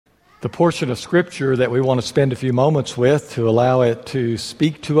The portion of Scripture that we want to spend a few moments with to allow it to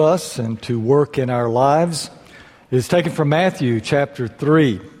speak to us and to work in our lives is taken from Matthew chapter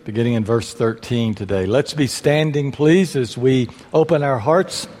 3, beginning in verse 13 today. Let's be standing, please, as we open our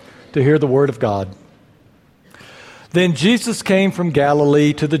hearts to hear the Word of God. Then Jesus came from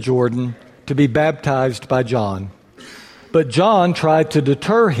Galilee to the Jordan to be baptized by John. But John tried to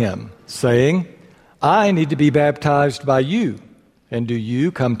deter him, saying, "I need to be baptized by you, and do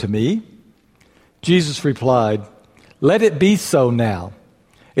you come to me?" Jesus replied, "Let it be so now.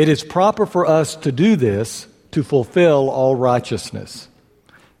 It is proper for us to do this to fulfill all righteousness."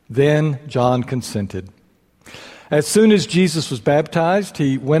 Then John consented. As soon as Jesus was baptized,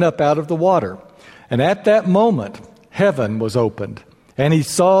 he went up out of the water. And at that moment, heaven was opened, and he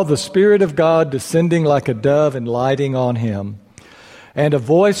saw the Spirit of God descending like a dove and lighting on him. And a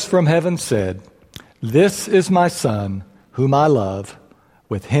voice from heaven said, "This is my Son, whom I love.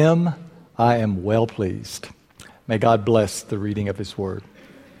 With him I am well pleased." May God bless the reading of his word.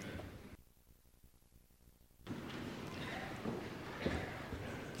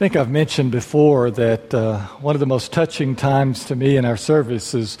 I think I've mentioned before that one of the most touching times to me in our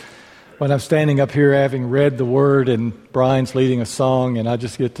service is when I'm standing up here having read the word and Brian's leading a song, and I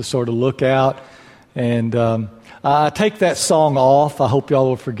just get to sort of look out and I take that song off. I hope y'all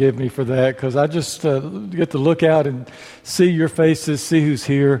will forgive me for that, because I just get to look out and see your faces, see who's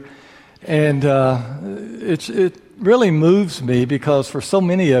here. And it really moves me, because for so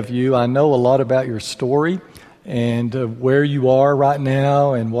many of you, I know a lot about your story and where you are right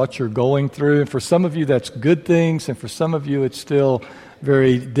now and what you're going through. And for some of you, that's good things. And for some of you, it's still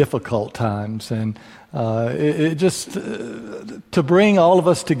very difficult times. And it just, to bring all of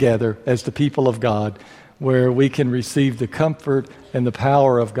us together as the people of God, where we can receive the comfort and the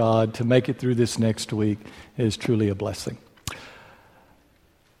power of God to make it through this next week, is truly a blessing.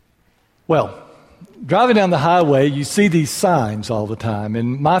 Well, driving down the highway, you see these signs all the time.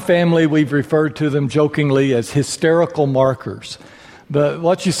 In my family, we've referred to them jokingly as hysterical markers. But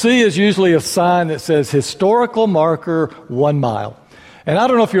what you see is usually a sign that says historical marker 1 mile. And I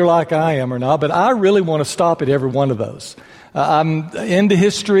don't know if you're like I am or not, but I really want to stop at every one of those. I'm into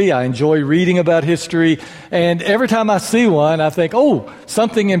history. I enjoy reading about history. And every time I see one, I think, oh,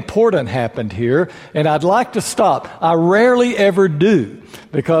 something important happened here, and I'd like to stop. I rarely ever do,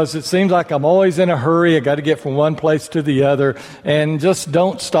 because it seems like I'm always in a hurry. I got to get from one place to the other, and just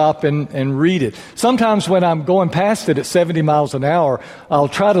don't stop and read it. Sometimes when I'm going past it at 70 miles an hour, I'll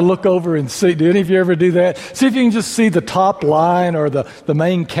try to look over and see. Do any of you ever do that? See if you can just see the top line or the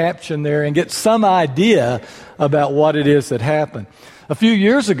main caption there and get some idea about what it is that happened. A few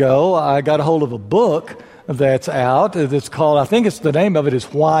years ago, I got a hold of a book that's out. That's called, I think it's the name of it is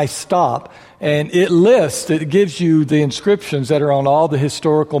Why Stop? And it gives you the inscriptions that are on all the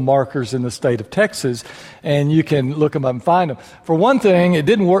historical markers in the state of Texas, and you can look them up and find them. For one thing, it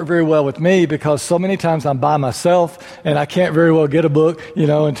didn't work very well with me, because so many times I'm by myself and I can't very well get a book,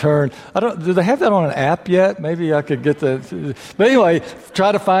 and turn. Do they have that on an app yet? Maybe I could get the. But anyway,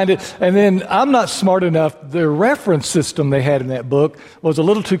 try to find it. And then I'm not smart enough. The reference system they had in that book was a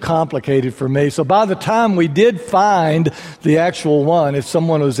little too complicated for me. So by the time we did find the actual one, if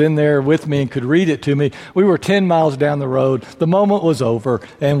someone was in there with me and could read it to me, we were 10 miles down the road. The moment was over,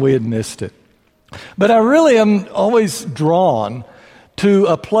 and we had missed it. But I really am always drawn to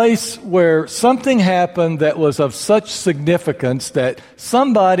a place where something happened that was of such significance that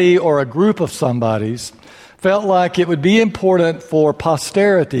somebody or a group of somebodies felt like it would be important for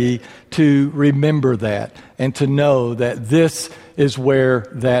posterity to remember that and to know that this is where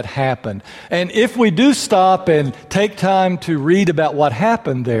that happened. And if we do stop and take time to read about what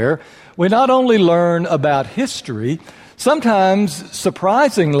happened there, we not only learn about history, sometimes,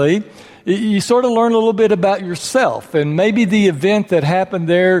 surprisingly, you sort of learn a little bit about yourself. And maybe the event that happened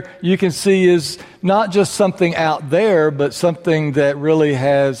there, you can see, is not just something out there, but something that really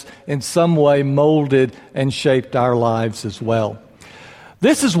has in some way molded and shaped our lives as well.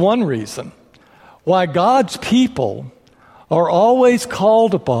 This is one reason why God's people are always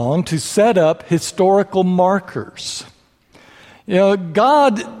called upon to set up historical markers.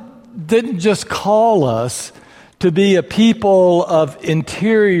 God didn't just call us to be a people of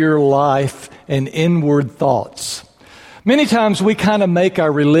interior life and inward thoughts. Many times we kind of make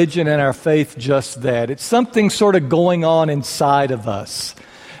our religion and our faith just that. It's something sort of going on inside of us.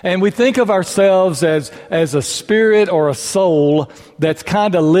 And we think of ourselves as a spirit or a soul that's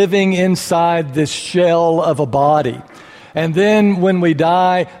kind of living inside this shell of a body. And then when we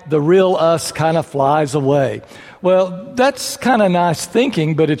die, the real us kind of flies away. Well, that's kind of nice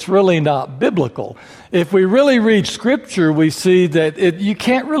thinking, but it's really not biblical. If we really read Scripture, we see that you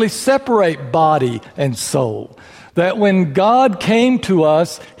can't really separate body and soul. That when God came to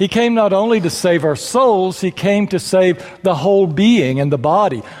us, He came not only to save our souls, He came to save the whole being and the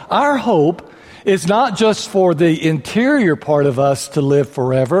body. Our hope is not just for the interior part of us to live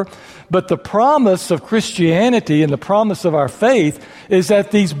forever, but the promise of Christianity and the promise of our faith is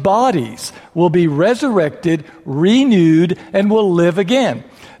that these bodies will be resurrected, renewed, and will live again.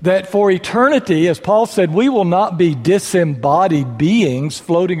 That for eternity, as Paul said, we will not be disembodied beings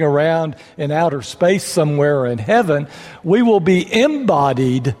floating around in outer space somewhere or in heaven. We will be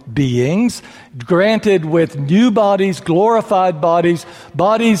embodied beings, granted with new bodies, glorified bodies,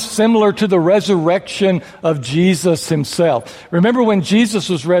 bodies similar to the resurrection of Jesus Himself. Remember when Jesus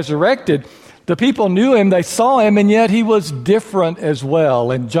was resurrected, the people knew Him, they saw Him, and yet He was different as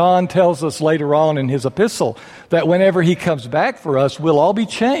well. And John tells us later on in his epistle that whenever He comes back for us, we'll all be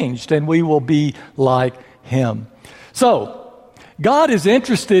changed and we will be like Him. So, God is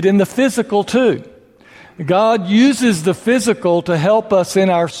interested in the physical too. God uses the physical to help us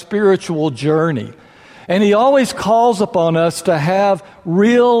in our spiritual journey. And He always calls upon us to have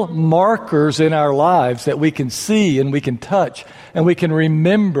real markers in our lives that we can see and we can touch and we can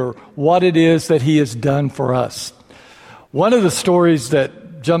remember what it is that He has done for us. One of the stories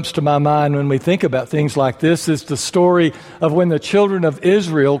that jumps to my mind when we think about things like this is the story of when the children of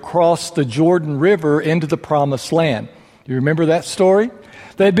Israel crossed the Jordan River into the Promised Land. You remember that story?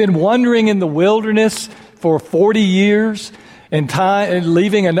 They'd been wandering in the wilderness for 40 years, and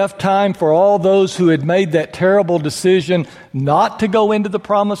leaving enough time for all those who had made that terrible decision not to go into the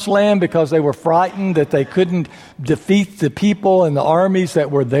Promised Land because they were frightened that they couldn't defeat the people and the armies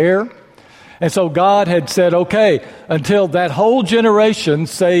that were there. And so God had said, okay, until that whole generation,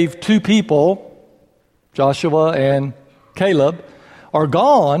 save 2 people, Joshua and Caleb, are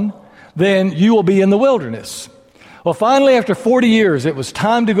gone, then you will be in the wilderness. Well, finally, after 40 years, it was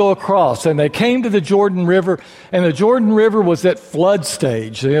time to go across, and they came to the Jordan River, and the Jordan River was at flood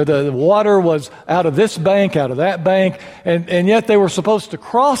stage. You know, the water was out of this bank, out of that bank, and yet they were supposed to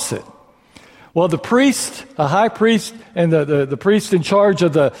cross it. Well, the priest, a high priest, and the priest in charge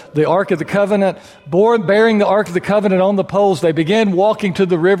of the Ark of the Covenant, bearing the Ark of the Covenant on the poles, they began walking to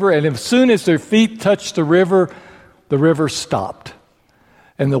the river, and as soon as their feet touched the river stopped.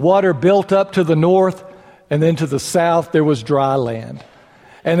 And the water built up to the north, and then to the south, there was dry land.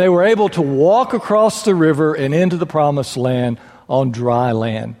 And they were able to walk across the river and into the Promised Land on dry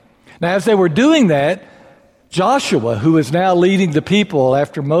land. Now, as they were doing that, Joshua, who is now leading the people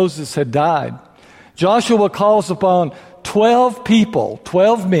after Moses had died, Joshua calls upon 12 people,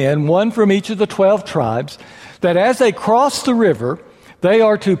 12 men, one from each of the 12 tribes, that as they cross the river, they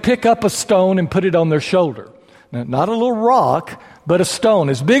are to pick up a stone and put it on their shoulder. Now, not a little rock, but a stone,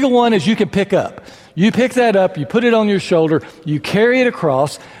 as big a one as you can pick up. You pick that up, you put it on your shoulder, you carry it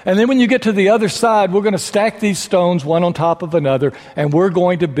across, and then when you get to the other side, we're going to stack these stones one on top of another, and we're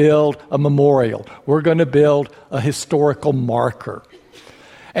going to build a memorial. We're going to build a historical marker.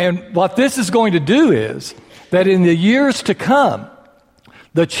 And what this is going to do is that in the years to come,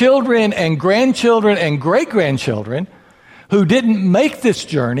 the children and grandchildren and great-grandchildren who didn't make this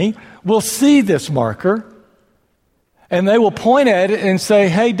journey will see this marker, and they will point at it and say,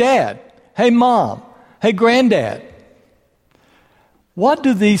 hey, Dad, hey, Mom, hey, Granddad, what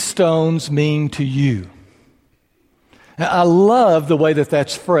do these stones mean to you? Now, I love the way that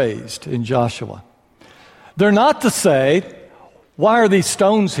that's phrased in Joshua. They're not to say, why are these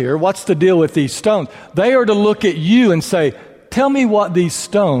stones here? What's the deal with these stones? They are to look at you and say, tell me what these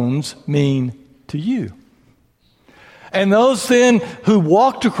stones mean to you. And those then who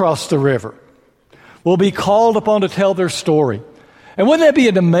walked across the river will be called upon to tell their story. And wouldn't that be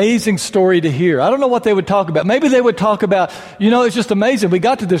an amazing story to hear? I don't know what they would talk about. Maybe they would talk about, it's just amazing. We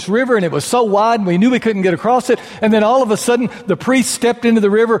got to this river and it was so wide and we knew we couldn't get across it. And then all of a sudden, the priest stepped into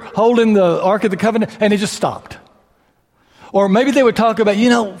the river holding the Ark of the Covenant and it just stopped. Or maybe they would talk about,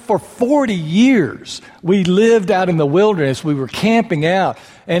 for 40 years, we lived out in the wilderness. We were camping out.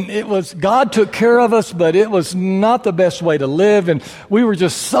 And God took care of us, but it was not the best way to live. And we were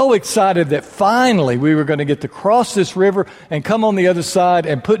just so excited that finally we were going to get to cross this river and come on the other side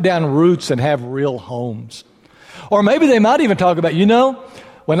and put down roots and have real homes. Or maybe they might even talk about,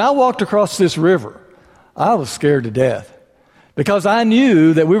 when I walked across this river, I was scared to death because I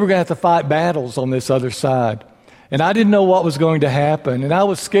knew that we were going to have to fight battles on this other side. And I didn't know what was going to happen. And I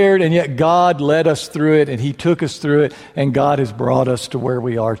was scared, and yet God led us through it, and He took us through it, and God has brought us to where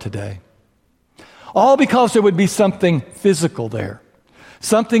we are today. All because there would be something physical there,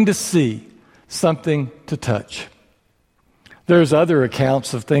 something to see, something to touch. There's other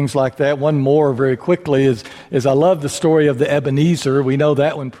accounts of things like that. One more very quickly is I love the story of the Ebenezer. We know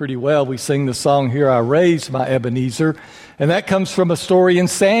that one pretty well. We sing the song, "Here I Raise My Ebenezer." And that comes from a story in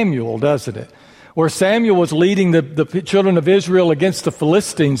Samuel, doesn't it? Where Samuel was leading the children of Israel against the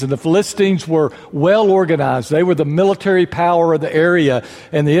Philistines, and the Philistines were well organized. They were the military power of the area,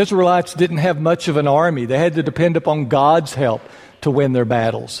 and the Israelites didn't have much of an army. They had to depend upon God's help to win their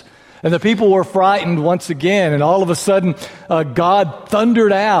battles. And the people were frightened once again, and all of a sudden, God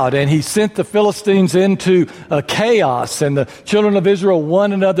thundered out, and he sent the Philistines into chaos, and the children of Israel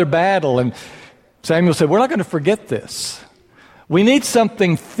won another battle. And Samuel said, we're not going to forget this. We need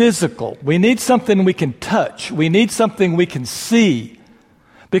something physical. We need something we can touch. We need something we can see,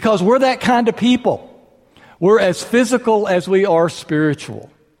 because we're that kind of people. We're as physical as we are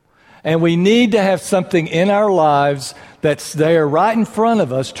spiritual. And we need to have something in our lives that's there right in front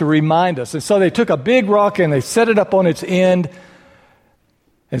of us to remind us. And so they took a big rock and they set it up on its end.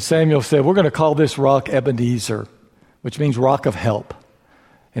 And Samuel said, we're going to call this rock Ebenezer, which means rock of help.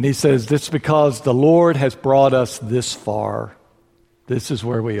 And he says, this is because the Lord has brought us this far. This is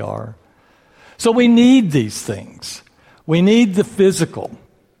where we are. So we need these things. We need the physical,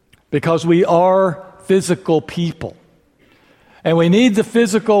 because we are physical people. And we need the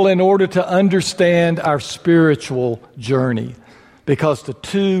physical in order to understand our spiritual journey, because the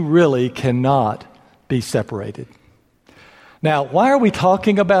two really cannot be separated. Now, why are we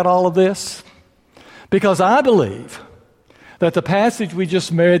talking about all of this? Because I believe that the passage we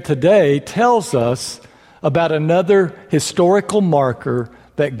just read today tells us about another historical marker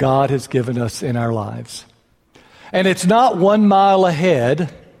that God has given us in our lives. And it's not 1 mile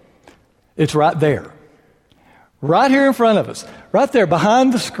ahead, it's right there. Right here in front of us, right there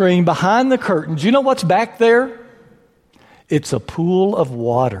behind the screen, behind the curtain. Do you know what's back there? It's a pool of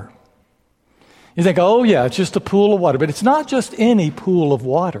water. You think, oh yeah, it's just a pool of water. But it's not just any pool of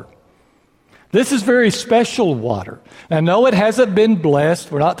water. This is very special water. Now, no, it hasn't been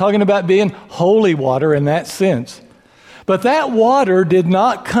blessed. We're not talking about being holy water in that sense. But that water did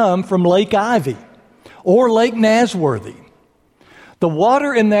not come from Lake Ivy or Lake Nasworthy. The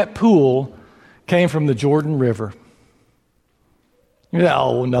water in that pool came from the Jordan River.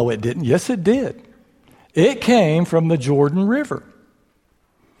 Oh, no, it didn't. Yes, it did. It came from the Jordan River.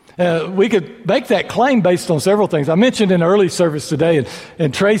 We could make that claim based on several things. I mentioned in early service today,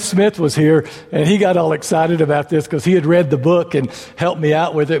 and Trey Smith was here, and he got all excited about this because he had read the book and helped me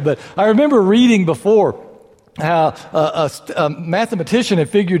out with it. But I remember reading before how a mathematician had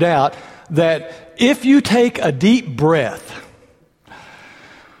figured out that if you take a deep breath,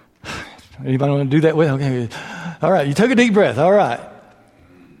 anybody want to do that with? Okay. All right, you took a deep breath. All right.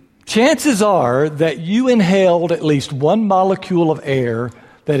 Chances are that you inhaled at least one molecule of air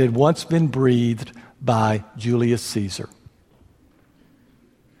that had once been breathed by Julius Caesar.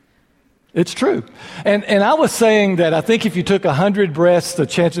 It's true. And I was saying that I think if you took 100 breaths, the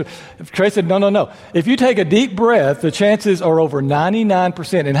chances... Trey said, no. If you take a deep breath, the chances are over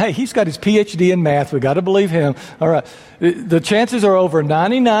 99%. And hey, he's got his PhD in math. We got to believe him. All right. The chances are over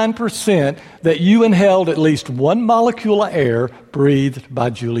 99% that you inhaled at least one molecule of air breathed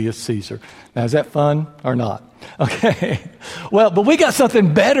by Julius Caesar. Now, is that fun or not? Okay. Well, but we got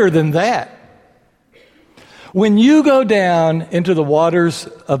something better than that. When you go down into the waters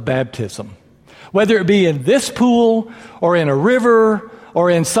of baptism, whether it be in this pool or in a river or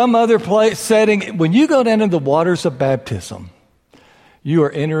in some other place setting, when you go down into the waters of baptism, you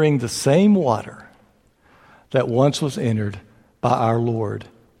are entering the same water that once was entered by our Lord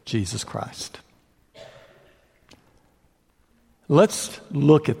Jesus Christ. Let's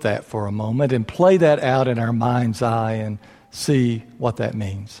look at that for a moment and play that out in our mind's eye and see what that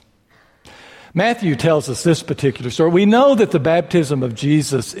means. Matthew tells us this particular story. We know that the baptism of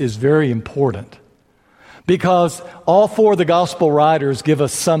Jesus is very important because all four of the gospel writers give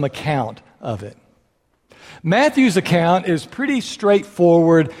us some account of it. Matthew's account is pretty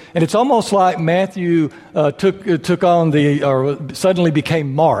straightforward, and it's almost like Matthew took on or suddenly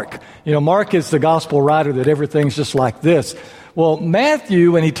became Mark. You know, Mark is the gospel writer that everything's just like this. Well,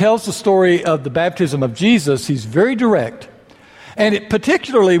 Matthew, when he tells the story of the baptism of Jesus, he's very direct. And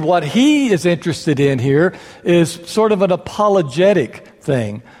particularly what he is interested in here is sort of an apologetic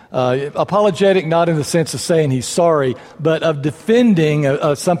thing. Apologetic not in the sense of saying he's sorry, but of defending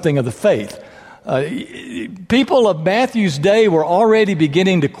something of the faith. People of Matthew's day were already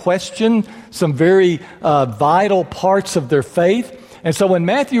beginning to question some very vital parts of their faith. And so when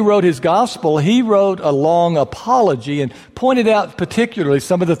Matthew wrote his gospel, he wrote a long apology and pointed out particularly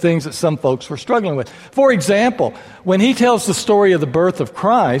some of the things that some folks were struggling with. For example, when he tells the story of the birth of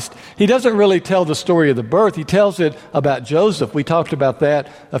Christ, he doesn't really tell the story of the birth. He tells it about Joseph. We talked about that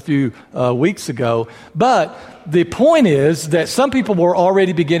a few weeks ago. But the point is that some people were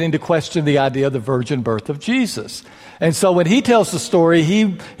already beginning to question the idea of the virgin birth of Jesus. And so when he tells the story,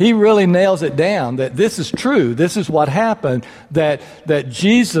 he really nails it down that this is true. This is what happened, that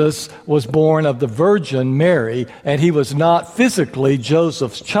Jesus was born of the Virgin Mary, and he was not physically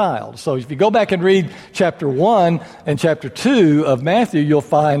Joseph's child. So if you go back and read chapter 1 and chapter 2 of Matthew, you'll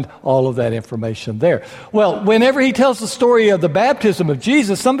find all of that information there. Well, whenever he tells the story of the baptism of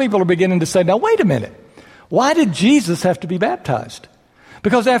Jesus, some people are beginning to say, now wait a minute. Why did Jesus have to be baptized?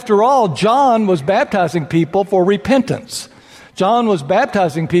 Because after all, John was baptizing people for repentance. John was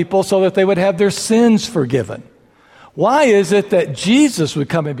baptizing people so that they would have their sins forgiven. Why is it that Jesus would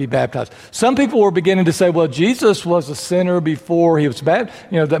come and be baptized? Some people were beginning to say, well, Jesus was a sinner before he was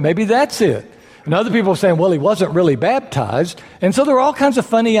baptized. That maybe that's it. And other people were saying, well, he wasn't really baptized. And so there were all kinds of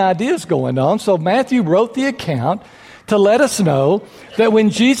funny ideas going on. So Matthew wrote the account to let us know that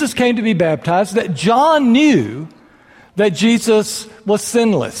when Jesus came to be baptized, that John knew that Jesus was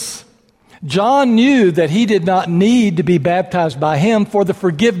sinless. John knew that he did not need to be baptized by him for the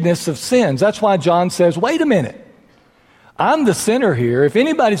forgiveness of sins. That's why John says, wait a minute. I'm the sinner here. If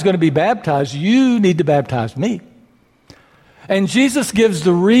anybody's going to be baptized, you need to baptize me. And Jesus gives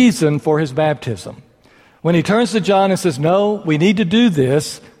the reason for his baptism. When he turns to John and says, no, we need to do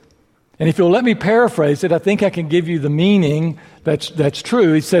this. And if you'll let me paraphrase it, I think I can give you the meaning that's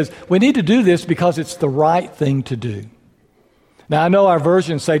true. He says, we need to do this because it's the right thing to do. Now, I know our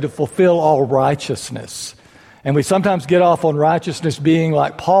versions say to fulfill all righteousness. And we sometimes get off on righteousness being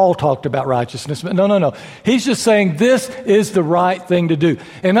like Paul talked about righteousness. But no. He's just saying this is the right thing to do.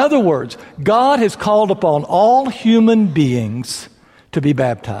 In other words, God has called upon all human beings to be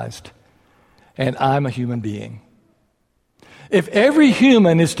baptized. And I'm a human being. If every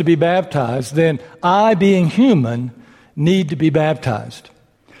human is to be baptized, then I, being human, need to be baptized.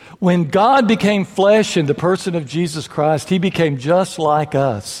 When God became flesh in the person of Jesus Christ, he became just like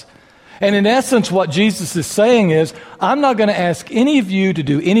us. And in essence, what Jesus is saying is, I'm not going to ask any of you to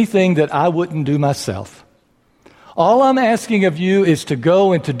do anything that I wouldn't do myself. All I'm asking of you is to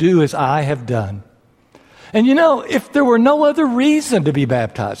go and to do as I have done. And if there were no other reason to be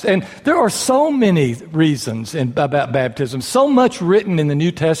baptized, and there are so many reasons about baptism, so much written in the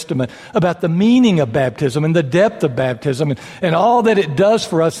New Testament about the meaning of baptism and the depth of baptism and all that it does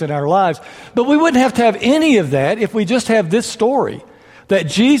for us in our lives. But we wouldn't have to have any of that if we just have this story, that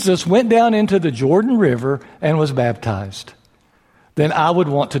Jesus went down into the Jordan River and was baptized. Then I would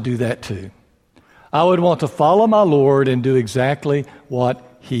want to do that too. I would want to follow my Lord and do exactly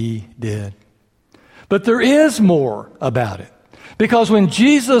what he did. But there is more about it. Because when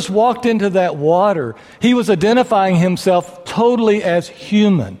Jesus walked into that water, he was identifying himself totally as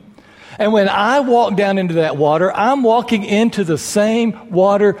human. And when I walk down into that water, I'm walking into the same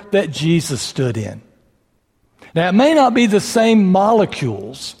water that Jesus stood in. Now, it may not be the same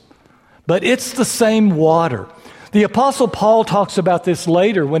molecules, but it's the same water. The Apostle Paul talks about this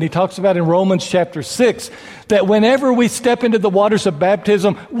later when he talks about in Romans chapter 6 that whenever we step into the waters of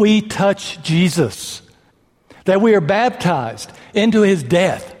baptism, we touch Jesus. That we are baptized into his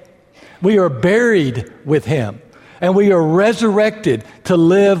death. We are buried with him. And we are resurrected to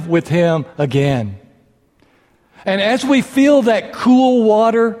live with him again. And as we feel that cool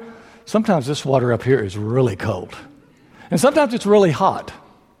water, sometimes this water up here is really cold. And sometimes it's really hot.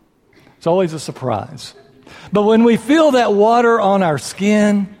 It's always a surprise. But when we feel that water on our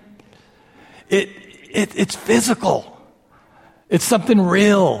skin, it's physical. It's something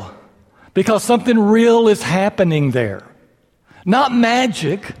real. Because something real is happening there. Not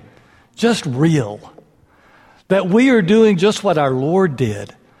magic, just real. That we are doing just what our Lord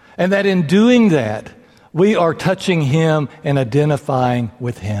did. And that in doing that, we are touching him and identifying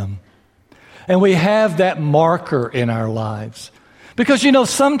with him. And we have that marker in our lives. Because,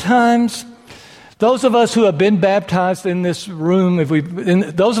 sometimes those of us who have been baptized in this room,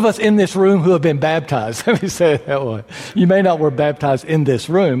 those of us in this room who have been baptized, let me say it that way. You may not were baptized in this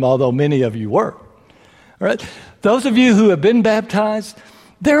room, although many of you were. All right? Those of you who have been baptized,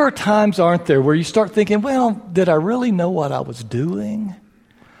 there are times, aren't there, where you start thinking, well, did I really know what I was doing?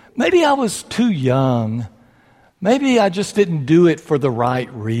 Maybe I was too young. Maybe I just didn't do it for the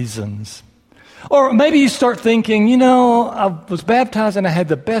right reasons. Or maybe you start thinking, I was baptized and I had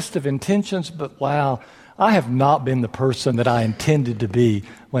the best of intentions, but wow, I have not been the person that I intended to be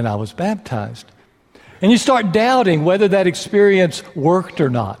when I was baptized. And you start doubting whether that experience worked or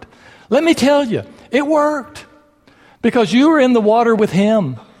not. Let me tell you, it worked. Because you were in the water with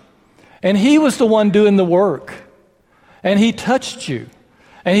Him. And He was the one doing the work. And He touched you.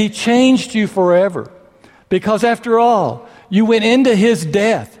 And He changed you forever. Because after all, you went into His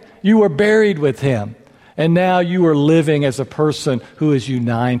death. You were buried with Him. And now you are living as a person who is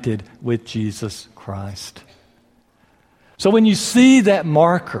united with Jesus Christ. So when you see that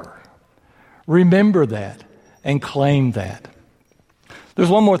marker, remember that and claim that. There's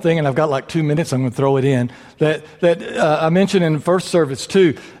one more thing, and I've got like 2 minutes, I'm going to throw it in, that I mentioned in the first service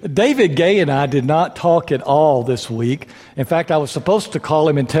too. David Gay and I did not talk at all this week. In fact, I was supposed to call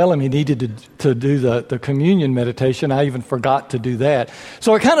him and tell him he needed to do the communion meditation. I even forgot to do that.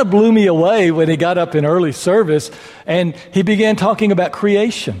 So it kind of blew me away when he got up in early service, and he began talking about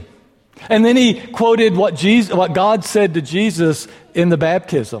creation. And then he quoted what God said to Jesus in the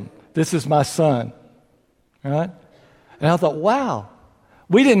baptism. This is my son. Right? And I thought, wow.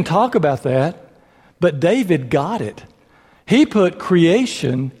 We didn't talk about that, but David got it. He put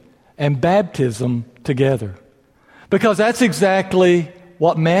creation and baptism together. Because that's exactly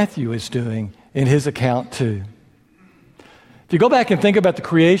what Matthew is doing in his account too. If you go back and think about the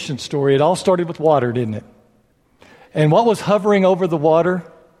creation story, it all started with water, didn't it? And what was hovering over the water?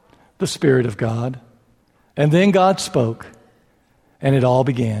 The Spirit of God. And then God spoke, and it all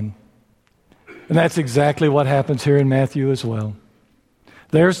began. And that's exactly what happens here in Matthew as well.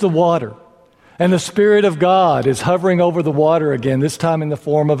 There's the water. And the Spirit of God is hovering over the water again, this time in the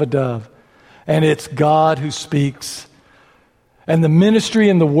form of a dove. And it's God who speaks. And the ministry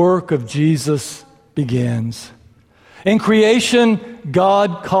and the work of Jesus begins. In creation,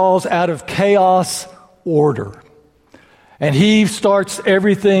 God calls out of chaos order. And He starts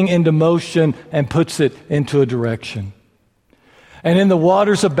everything into motion and puts it into a direction. And in the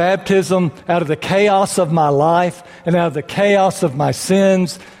waters of baptism, out of the chaos of my life and out of the chaos of my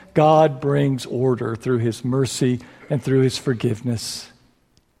sins, God brings order through His mercy and through His forgiveness.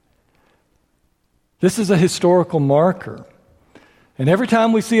 This is a historical marker. And every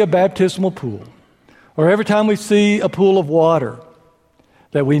time we see a baptismal pool, or every time we see a pool of water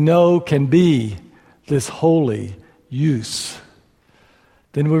that we know can be this holy use,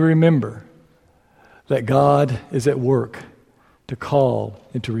 then we remember that God is at work to call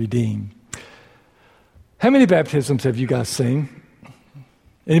and to redeem. How many baptisms have you guys seen?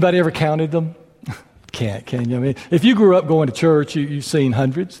 Anybody ever counted them? Can't, can you? I mean, if you grew up going to church, you've seen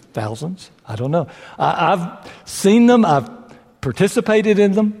hundreds, thousands. I don't know. I've seen them. I've participated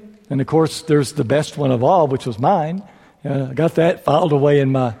in them. And of course, there's the best one of all, which was mine. I got that filed away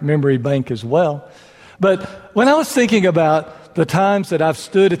in my memory bank as well. But when I was thinking about the times that I've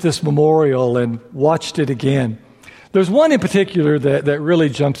stood at this memorial and watched it again, there's one in particular that really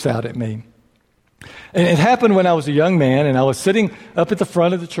jumps out at me. And it happened when I was a young man, and I was sitting up at the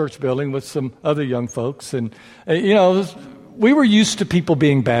front of the church building with some other young folks. And, we were used to people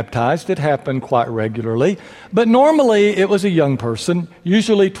being baptized. It happened quite regularly. But normally it was a young person,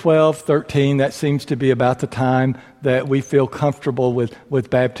 usually 12, 13. That seems to be about the time that we feel comfortable with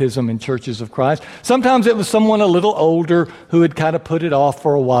baptism in churches of Christ. Sometimes it was someone a little older who had kind of put it off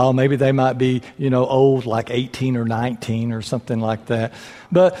for a while. Maybe they might be, old, like 18 or 19 or something like that.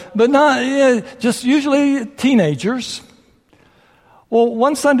 But not, just usually teenagers. Well,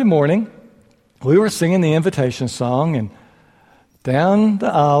 one Sunday morning, we were singing the invitation song, and down the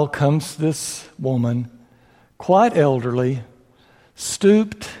aisle comes this woman, quite elderly,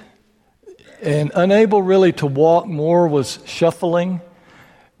 stooped, and unable really to walk, more was shuffling.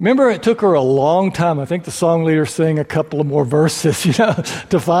 Remember, it took her a long time. I think the song leader sang a couple of more verses,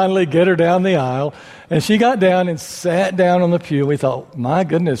 to finally get her down the aisle. And she got down and sat down on the pew. We thought, my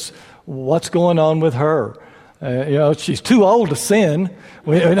goodness, what's going on with her? She's too old to sin.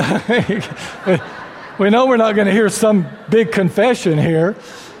 We know we're not going to hear some big confession here.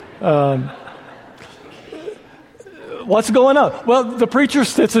 What's going on? Well, the preacher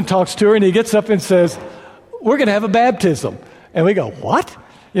sits and talks to her, and he gets up and says, we're going to have a baptism. And we go, what?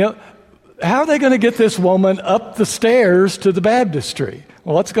 How are they going to get this woman up the stairs to the baptistry?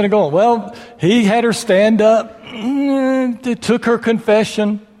 Well, what's going to go on? Well, he had her stand up, took her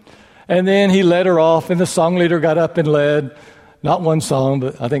confession, and then he led her off, and the song leader got up and led. Not one song,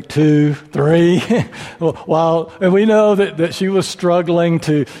 but I think 2, 3. And we know that she was struggling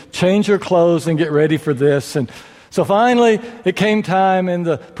to change her clothes and get ready for this. And so finally, it came time, and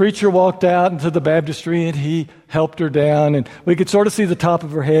the preacher walked out into the baptistry, and he helped her down. And we could sort of see the top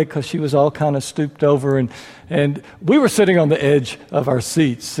of her head because she was all kind of stooped over. And we were sitting on the edge of our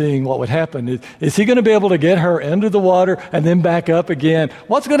seats seeing what would happen. Is he going to be able to get her into the water and then back up again?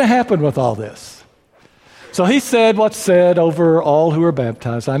 What's going to happen with all this? So he said what's said over all who are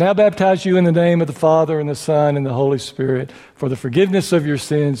baptized. I now baptize you in the name of the Father and the Son and the Holy Spirit for the forgiveness of your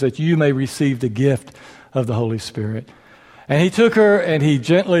sins, that you may receive the gift of the Holy Spirit. And he took her and he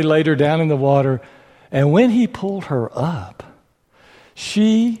gently laid her down in the water. And when he pulled her up,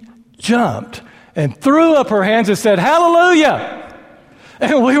 she jumped and threw up her hands and said, "Hallelujah!"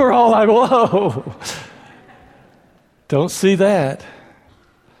 And we were all like, whoa. Don't see that.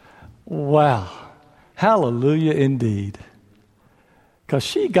 Wow. Hallelujah indeed. Because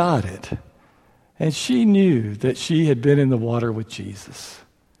she got it. And she knew that she had been in the water with Jesus.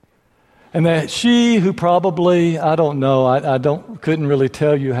 And that she, who probably, I don't know, couldn't really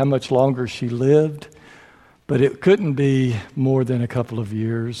tell you how much longer she lived, but it couldn't be more than a couple of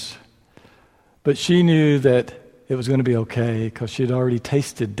years. But she knew that it was going to be okay because she had already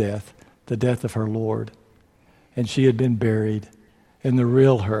tasted death, the death of her Lord. And she had been buried, and the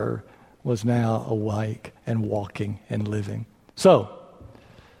real her was now awake and walking and living. So,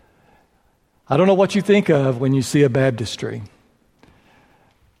 I don't know what you think of when you see a baptistry,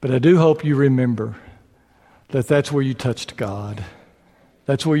 but I do hope you remember that that's where you touched God.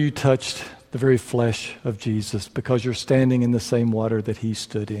 That's where you touched the very flesh of Jesus, because you're standing in the same water that he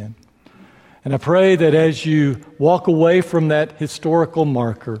stood in. And I pray that as you walk away from that historical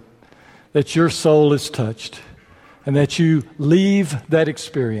marker, that your soul is touched, and that you leave that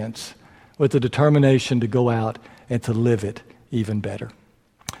experience with the determination to go out and to live it even better.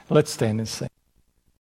 Let's stand and sing.